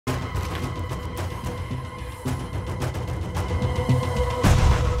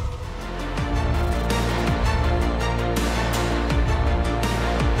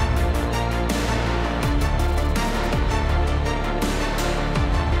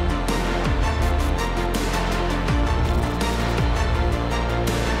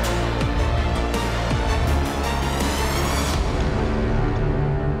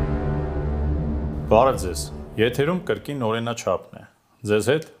Բարև ձեզ, եթերում կրկին ինաչափն է, ձեզ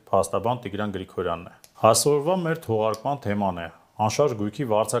հետ փաստաբան Տիգրան Գրիգորյանն է։ Այսօրվա մեր թողարկման թեման է անշարժ գույքի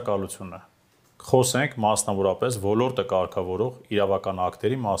վարձակալությունը։ Խոսենք մասնավորապես ոլորտը կարգավորող իրավական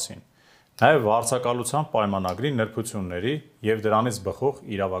ակտերի մասին, նաև վարձակալության պայմանագրի նրբությունների և դրանից բխող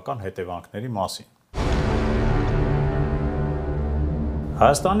իրավական հետևանքների մասին։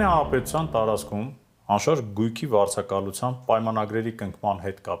 Հայաստանի Հանրապետության տարածքում անշարժ գույքի վարձակալության պայմանագրերի կնքման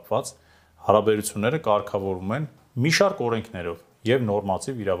հետ կապված հարաբերությունները կարգավորվում են մի շարք օրենքներով և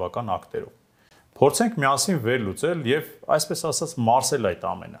նորմատիվ իրավական ակտերով։ Փորձենք միասին վերլուծել և այսպես ասած մարսել այդ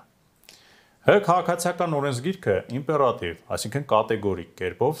ամենը։ ՀՀ քաղաքացիական օրենսգիրքը իմպերատիվ, այսինքն կատեգորիկ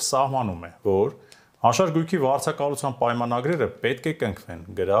կերպով սահմանում է, որ անշարժ գույքի վարձակալության պայմանագրերը պետք է կնքվեն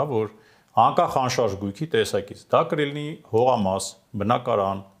գրά, որ անկախ անշարժ գույքի տեսակից, դա կլինի հողամաս,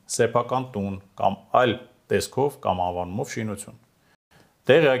 բնակարան, սեփական տուն կամ այլ տեսքով կամ անվանումով շինություն։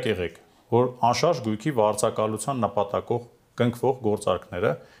 Տեղյակ եղեք, որ անշարժ գույքի վարձակալության նպատակով կնքվող գործարքները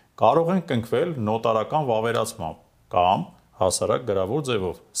կարող են կնքվել նոտարական վավերացմամբ կամ հասարակ գրավոր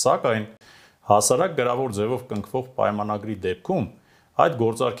ձևով, սակայն հասարակ գրավոր ձևով կնքվող պայմանագրի դեպքում այդ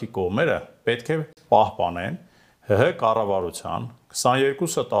գործարքի կողմերը պետք է պահպանեն ՀՀ կառավարության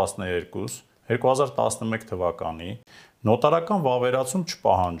 22/12/2011 թվականի նոտարական վավերացում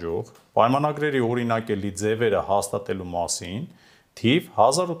չպահանջող պայմանագրերի օրինակելի ձևերը հաստատելու մասին թիվ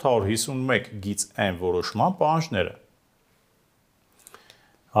 1851/N որոշման պահանջները։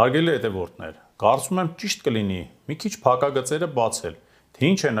 Հարգելի հետևորդներ, կարծում եմ ճիշտ կլինի մի քիչ փակագծերը բացել,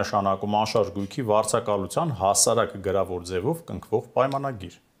 թե ինչ է նշանակում անշարժ գույքի վարձակալության հասարակ գրավոր ձևով կնքվող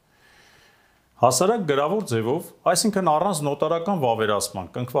պայմանագիր։ Հասարակ գրավոր ձևով, այսինքն առանց նոտարական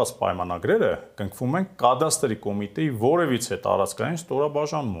վավերացման կնքված պայմանագրերը կնքվում են կադաստրի կոմիտեի որևիցե տարածքային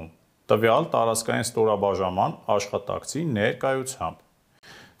ստորաբաժանումում, տվյալ տարածքային ստորաբաժանման աշխատակցի ներկայությամբ։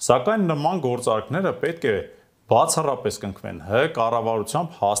 Սակայն նման գործարքները պետք է բացառապես կնքվեն ՀՀ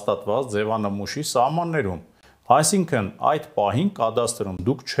կառավարությամբ հաստատված ձևանմուշի սահմաններում, այսինքն այդ պահին կադաստրում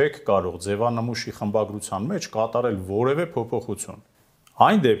դուք չեք կարող ձևանմուշի խմբագրության մեջ կատարել որևէ փոփոխություն։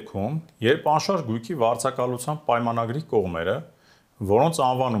 Այն դեպքում, երբ անշարժ գույքի վարձակալության պայմանագրի կողմերը, որոնց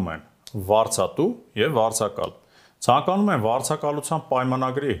անվանում են վարձատու և վարձակալ, ցանկանում են վարձակալության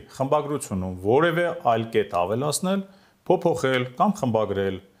պայմանագրի խմբագրությունում որևէ այլ կետ ավելացնել, փոփոխել կամ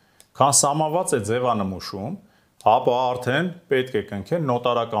խմբագրել, քան սահմանված է ձևանմուշում, ապա արդեն պետք է կնքեն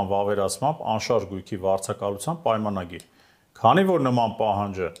նոտարական վավերացմամբ անշարժ գույքի վարձակալության պայմանագիր, քանի որ նման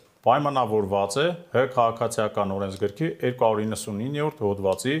պահանջը պայմանավորված է ՀՀ քաղաքացիական օրենսգրքի 299-րդ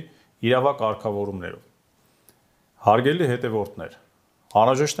հոդվածի իրավակարգավորումներով։ Հարգելի հետևորդներ,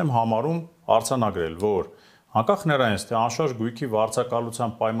 անհրաժեշտ եմ համարում արձանագրել, որ անկախ նրանից, թե անշարժ գույքի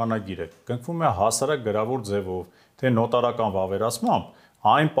վարձակալության պայմանագիրը կնքվում է հասարակ գրավոր ձևով, թե նոտարական վավերացմամբ,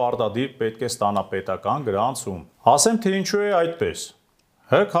 այն պարտադիր պետք է ստանա պետական գրանցում։ Ասեմ, թե ինչու է այդպես։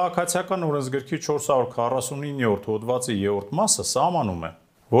 ՀՀ քաղաքացիական օրենսգրքի 449-րդ հոդվածի 3-րդ մասը սահմանում է,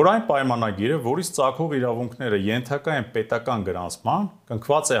 որ այն պայմանագիրը, որից ծագող իրավունքները ենթակա են պետական գրանցման,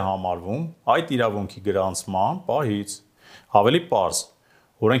 կնքված է համարվում այդ իրավունքի գրանցման պահից։ Ավելի պարզ,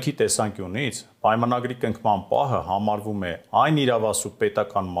 օրենքի տեսանկյունից պայմանագրի կնքման պահը համարվում է այն իրավասու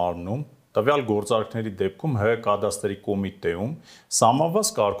պետական մարմնում, տվյալ գործարքների դեպքում ՀՀ կադաստրի կոմիտեում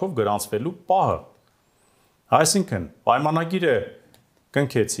սահմանված կարգով գրանցվելու պահը։ Այսինքն, պայմանագիրը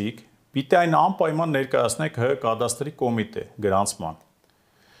կնքեցիք, պիտի այն անպայման ներկայացնեք ՀՀ կադաստրի կոմիտե գրանցման։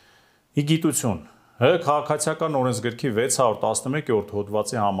 Ի գիտություն, ՀՀ քաղաքացիական օրենսգրքի 611-րդ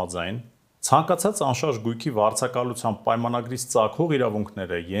հոդվածի համաձայն ցանկացած անշարժ գույքի վարձակալության պայմանագրից ծագող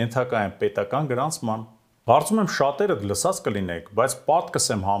իրավունքները ենթակա են պետական գրանցման։ Կարծում եմ շատերդ լսած կլինեք, բայց պարտքս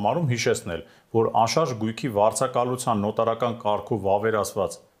եմ համարում հիշեցնել, որ անշարժ գույքի վարձակալության նոտարական կարգով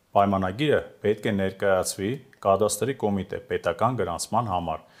վավերացված պայմանագիրը պետք է ներկայացվի կադաստրի կոմիտե պետական գրանցման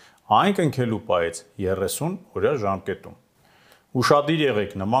համար, այն կնքելու պահից 30 օրյա ժամկետում։ Ուշադիր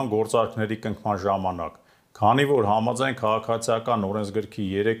եղեք նման գործարքների կնքման ժամանակ, քանի որ համաձայն քաղաքացիական օրենսգրքի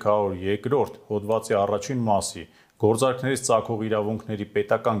 302-րդ հոդվածի առաջին մասի գործարքներից ծագող իրավունքների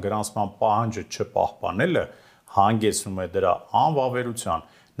պետական գրանցման պահանջը չպահպանելը հանգեցնում է դրա անվավերության,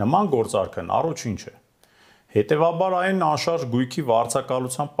 նման գործարքն առոչինչ է։ Հետևաբար այն անշարժ գույքի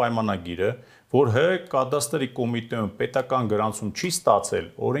վարձակալության պայմանագիրը, որ ՀՀ կադաստրի կոմիտեում պետական գրանցում չի ստացել,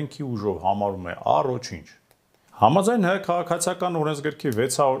 օրենքի ուժով համարվում է առոչինչ։ Համաձայն ՀՀ քաղաքացիական օրենսգրքի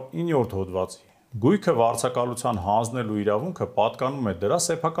 609-րդ հոդվածի գույքը վարձակալության հանձնելու իրավունքը պատկանում է դրա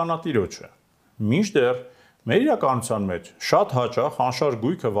սեփականատիրոջը։ Մինչդեռ մեր իրականության մեջ շատ հաճախ անշարժ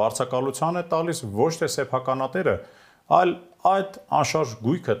գույքը վարձակալության է տալիս ոչ թե սեփականատերը, այլ այդ անշարժ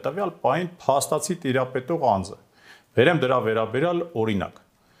գույքը տվյալ պահին փաստացի տիրապետող անձը։ Վերեմ դրա վերաբերյալ օրինակ։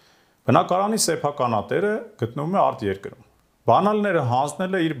 Բնակարանի սեփականատերը գտնվում է արտերկրում։ Բանալները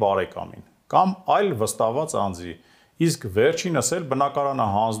հանձնել է իր բարեկամին կամ այլ վստահված անձի, իսկ վերջինս էլ բնակարանը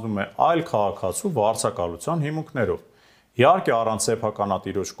հանձնում է այլ քաղաքացու վարձակալության հիմունքներով, իհարկե առանց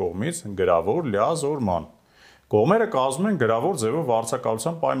սեփականատիրոջ կողմից գրավոր լիազորման։ Կողմերը կազմում են գրավոր ձևով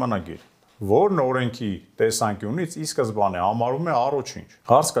վարձակալության պայմանագիր, որն օրենքի տեսանկյունից ի սկզբանե համարվում է առոչինչ։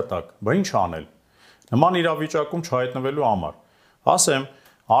 Հարց կտակ, բա ինչ անել։ Նման իրավիճակում չհայտնվելու համար, ասեմ,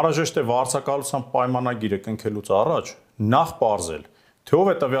 անհրաժեշտ է վարձակալության պայմանագիրը կնքելուց առաջ նախ պարզել, թե ով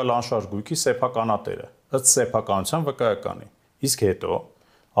է տվյալ անշարժ գույքի սեփականատերը, ըստ սեփականության վկայականի, իսկ հետո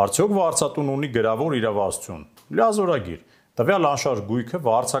արդյոք վարձատուն ունի գրավոր իրավասություն, լիազորագիր, տվյալ անշարժ գույքը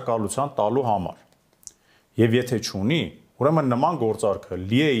վարձակալության տալու համար։ Եվ եթե չունի, ուրեմն նման գործարքը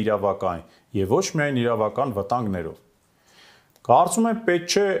լի է իրավական եւ ոչ միայն իրավական վտանգներով։ Կարծում եմ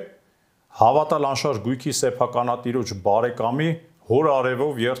պետք չէ հավատալ անշարժ գույքի սեփականատիրոջ բարեկամի հոր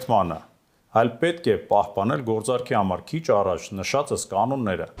արևով երթմանը, այլ պետք է պահպանել գործարքի համար քիչ առաջ նշածս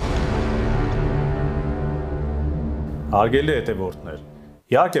կանոնները։ Հարգելի հետևորդներ,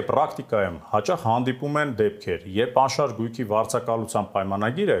 իհարկե պրակտիկայում հաճախ հանդիպում են դեպքեր, երբ անշարժ գույքի վարձակալության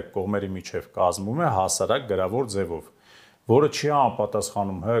պայմանագիրը կողմերի միջև կազմում է հասարակ գրավոր ձևով, որը չի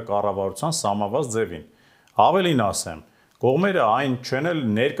համապատասխանում ՀՀ կառավարության սահմանված ձևին։ Ավելին ասեմ, կողմերը այն չեն էլ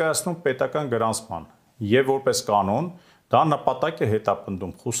ներկայացնում պետական գրանցման, եւ որպես կանոն դա նպատակ է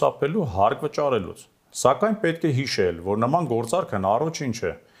հետապնդում խուսափելու հարկ վճարելուց։ Սակայն պետք է հիշել, որ նման գործարքն առոչինչ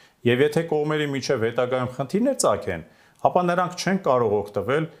է, եւ եթե կողմերի միջև հետագայում խնդիրներ ծագեն, ապա նրանք չեն կարող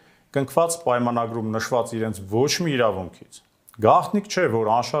օգտվել կնքված պայմանագրում նշված իրենց ոչ մի իրավունքից։ Գաղտնիք չէ,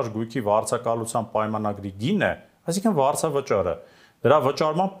 որ անշարժ գույքի վարձակալության պայմանագրի գինը, այսինքն վարձավճարը, դրա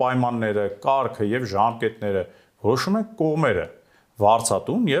վճարման պայմանները, կարգը եւ ժամկետները որոշում են կողմերը՝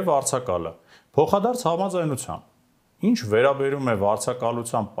 վարձատուն եւ վարձակալը, փոխադարձ համաձայնությամբ։ Ինչ վերաբերում է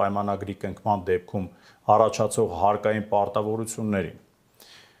վարձակալության պայմանագրի կնքման դեպքում առաջացող հարկային պարտավորություններին,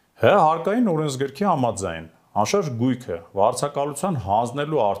 հարկային օրենսգրքի համաձայն անշարժ գույքը վարձակալության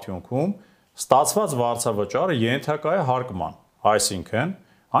հանձնելու արդյունքում ստացված վարձավճարը ենթակա է հարկման, այսինքն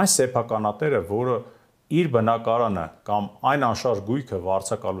այն սեփականատերը, որը իր բնակարանը կամ այն անշարժ գույքը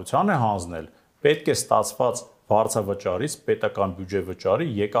վարձակալության է հանձնել, պետք է ստացված վարձավճարից պետական բյուջե վճարի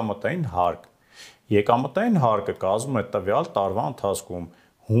եկամտային հարկ։ Եկամտային հարկը կազմում է տվյալ տարվա ընթացքում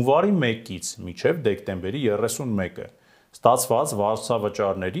հունվարի 1-ից մինչև դեկտեմբերի 31-ը ստացված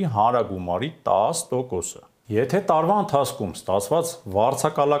վարձավճարների հանրագումարի 10%-ը։ Եթե տարվա ընթացքում ստացված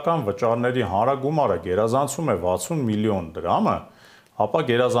վարձակալական վճարների հանրագումարը գերազանցում է 60 միլիոն դրամը, ապա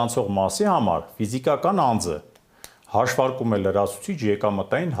գերազանցող մասի համար ֆիզիկական անձը հաշվարկում է լրացուցիչ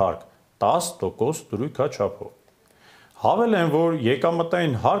եկամտային հարկ 10% դրույքաչափով։ Հավելեմ, որ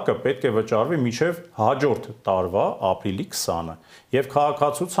եկամտային հարկը պետք է վճարվի մինչև հաջորդ տարվա ապրիլի 20-ը եւ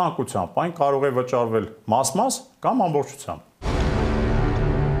քաղաքացու ցանկությամբ այն կարող է վճարվել մաս-մաս կամ ամբողջությամբ։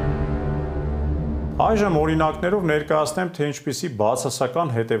 Այժմ օրինակներով ներկայացնեմ, թե ինչպիսի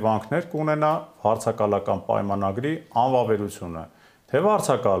բացասական հետևանքներ կունենա վարձակալական պայմանագրի անվավերությունը թե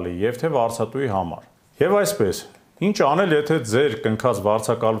վարձակալի եւ թե վարձատուի համար։ Եվ այսպես, ինչ անել, եթե ձեր կնքած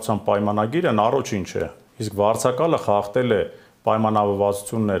վարձակալության պայմանագիրն առոչինչ է, իսկ վարձակալը խախտել է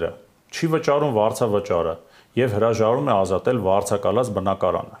պայմանավորվածությունները, չի վճարում վարձավճարը եւ հրաժարվում է ազատել վարձակալած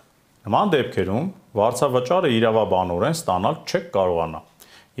բնակարանը։ Նման դեպքերում վարձավճարը իրավաբանորեն ստանալ չեք կարողանա,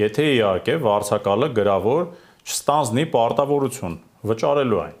 եթե իհարկե վարձակալը գրավոր չստանձնի պարտավորություն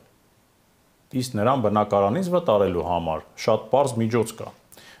վճարելու այն։ Իսկ նրան բնակարանից վտարելու համար շատ պարզ միջոց կա։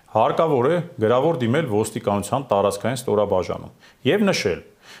 Հարկավոր է գրավոր դիմել ոստիկանության տարածքային ստորաբաժանում եւ նշել,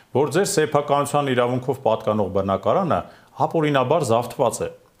 որ ձեր սեփականության իրավունքով պատկանող բնակարանը ապօրինաբար զավթված է։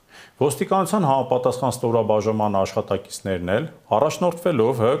 Ոստիկանության համապատասխան ստորաբաժանման աշխատակիցներն էլ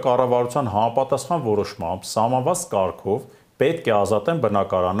առաջնորդվելով ՀՀ կառավարության համապատասխան որոշմամբ սահմանված կարգով պետք է ազատեն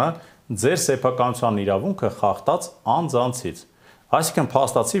բնակարանը ձեր սեփականության իրավունքը խախտած անձանցից, այսինքն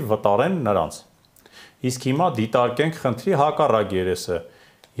փաստացի վտարեն նրանց։ Իսկ հիմա դիտարկենք խնդրի հակառակ երեսը,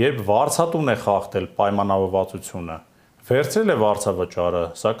 երբ վարձատուն է խախտել պայմանավորվածությունը, վերցրել է վարձավճարը,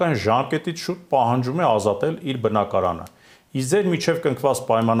 սակայն ժամկետից շուտ պահանջում է ազատել իր բնակարանը, իսկ ձեր միջև կնքված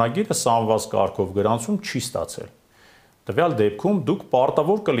պայմանագիրը սահմանված կարգով գրանցում չի ստացել։ Տվյալ դեպքում դուք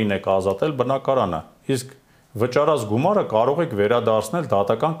պարտավոր կլինեք ազատել բնակարանը, իսկ վճարած գումարը կարող եք վերադարձնել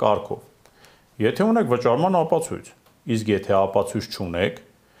դատական կարգով, եթե ունեք վճարման ապացույց, իսկ եթե ապացույց չունեք,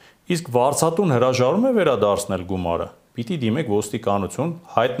 իսկ վարձատուն հրաժարվում է վերադարձնել գումարը, պիտի դիմեք ոստիկանություն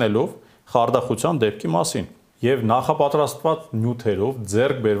հայտնելով խարդախության դեպքի մասին եւ նախապատրաստված նյութերով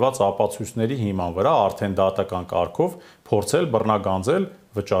ձեռք բերված ապացույցների հիման վրա արդեն դատական կարգով փորձել բռնագանձել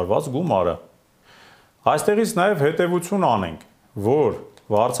վճարված գումարը։ Այստեղից նաեւ հետեւություն անենք, որ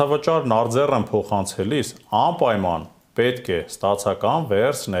Վարձավճարն արձեռն փոխանցելիս անպայման պետք է ստացական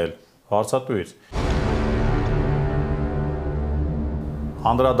վերցնել վարձատուից։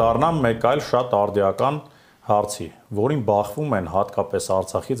 Անդրադառնամ մեկ այլ շատ արդիական հարցի, որին բախվում են հատկապես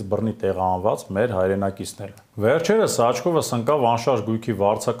Արցախից բռնի տեղահանված մեր հայրենակիցները։ Վերջերս աչքովս ընկավ Անշարժ գույքի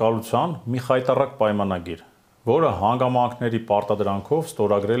վարձակալության մի խայտառակ պայմանագիր, որը հանգամանքների պարտադրանքով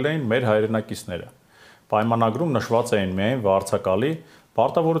ստորագրել էին մեր հայրենակիցները։ Պայմանագրում նշված էին միայն վարձակալի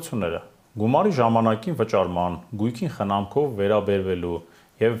պարտավորությունները, գումարի ժամանակին վճարման, գույքին խնամքով վերաբերվելու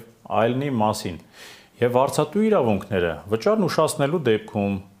եւ այլնի մասին, եւ վարձատու իրավունքները վճարն ուշացնելու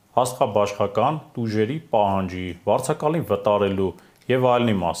դեպքում հաստղաբաշխական տուժերի պահանջի, վարձակալին վտարելու եւ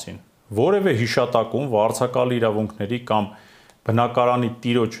այլնի մասին։ Որևէ հիշատակում վարձակալի իրավունքների կամ բնակարանի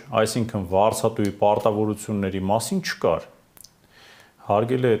տիրոջ, այսինքն վարձատուի պարտավորությունների մասին չկար։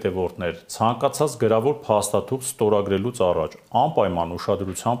 Հարգելի հետևորդներ, ցանկացած գրավոր փաստաթուղթ ստորագրելուց առաջ անպայման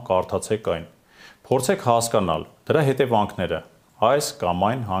ուշադրությամբ կարդացեք այն։ Փորձեք հասկանալ դրա հետևանքները այս կամ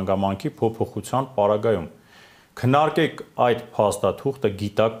այն հանգամանքի փոփոխության պարագայում։ Քննարկեք այդ փաստաթուղթը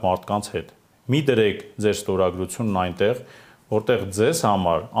գիտակ մարդկանց հետ։ Մի դրեք ձեր ստորագրությունն այնտեղ, որտեղ ձեզ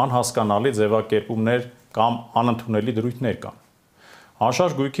համար անհասկանալի ձևակերպումներ կամ անընդունելի դրույթներ կան։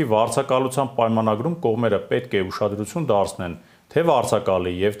 Անշարժ գույքի վարձակալության պայմանագրում կողմերը պետք է ուշադրություն դարձնեն թե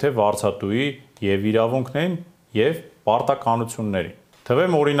վարձակալի եւ թե վարձատուի եւ իրավունքներին եւ պարտականություններին։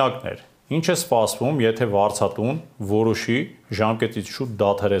 Թվեմ օրինակներ։ Ինչ է սպասվում, եթե վարձատուն որոշի ժամկետից շուտ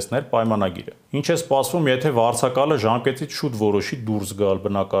դադարեցնել պայմանագիրը։ Ինչ է սպասվում, եթե վարձակալը ժամկետից շուտ որոշի դուրս գալ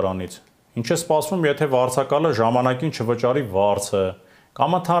բնակարանից։ Ինչ է սպասվում, եթե վարձակալը ժամանակին չվճարի վարձը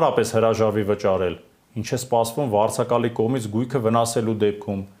կամ ընդհանրապես հրաժարվի վճարել։ Ինչ է սպասվում վարձակալի կողմից գույքը վնասելու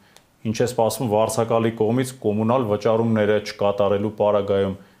դեպքում։ Ինչ է սպասվում վարձակալի կողմից կոմունալ վճարումները չկատարելու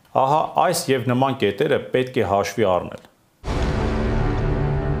պարագայում։ Ահա այս եւ նման կետերը պետք է հաշվի առնել։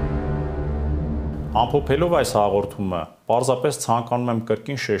 Ամփոփելով այս հաղորդումը, պարզապես ցանկանում եմ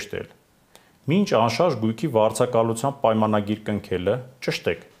կրկին շեշտել. մինչ անշարժ գույքի վարձակալության պայմանագիր կնքելը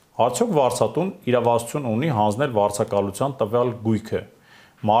ճշտեք։ Արդյոք վարձատուն իրավասություն ունի հանձնել վարձակալության տվյալ գույքը։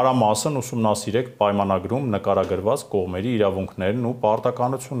 Մանրամասն ուսումնասիրեք պայմանագրում նկարագրված կողմերի իրավունքներն ու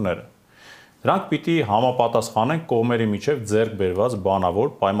պարտականությունները։ Դրանք պիտի համապատասխանեն կողմերի միջև ձեռք բերված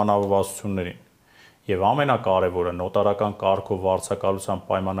բանավոր պայմանավորվածություններին։ Եվ ամենակարևորը նոտարական կարգով վարձակալության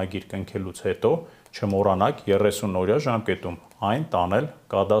պայմանագիր կնքելուց հետո չմոռանաք 30-օրյա ժամկետում այն տանել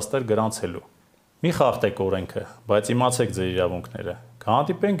կադաստր գրանցելու։ Մի խախտեք օրենքը, բայց իմացեք ձեր իրավունքները։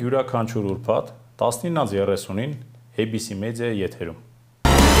 Կհանդիպենք յուրաքանչյուր ուրբաթ 19:30-ին ABC Media եթերում։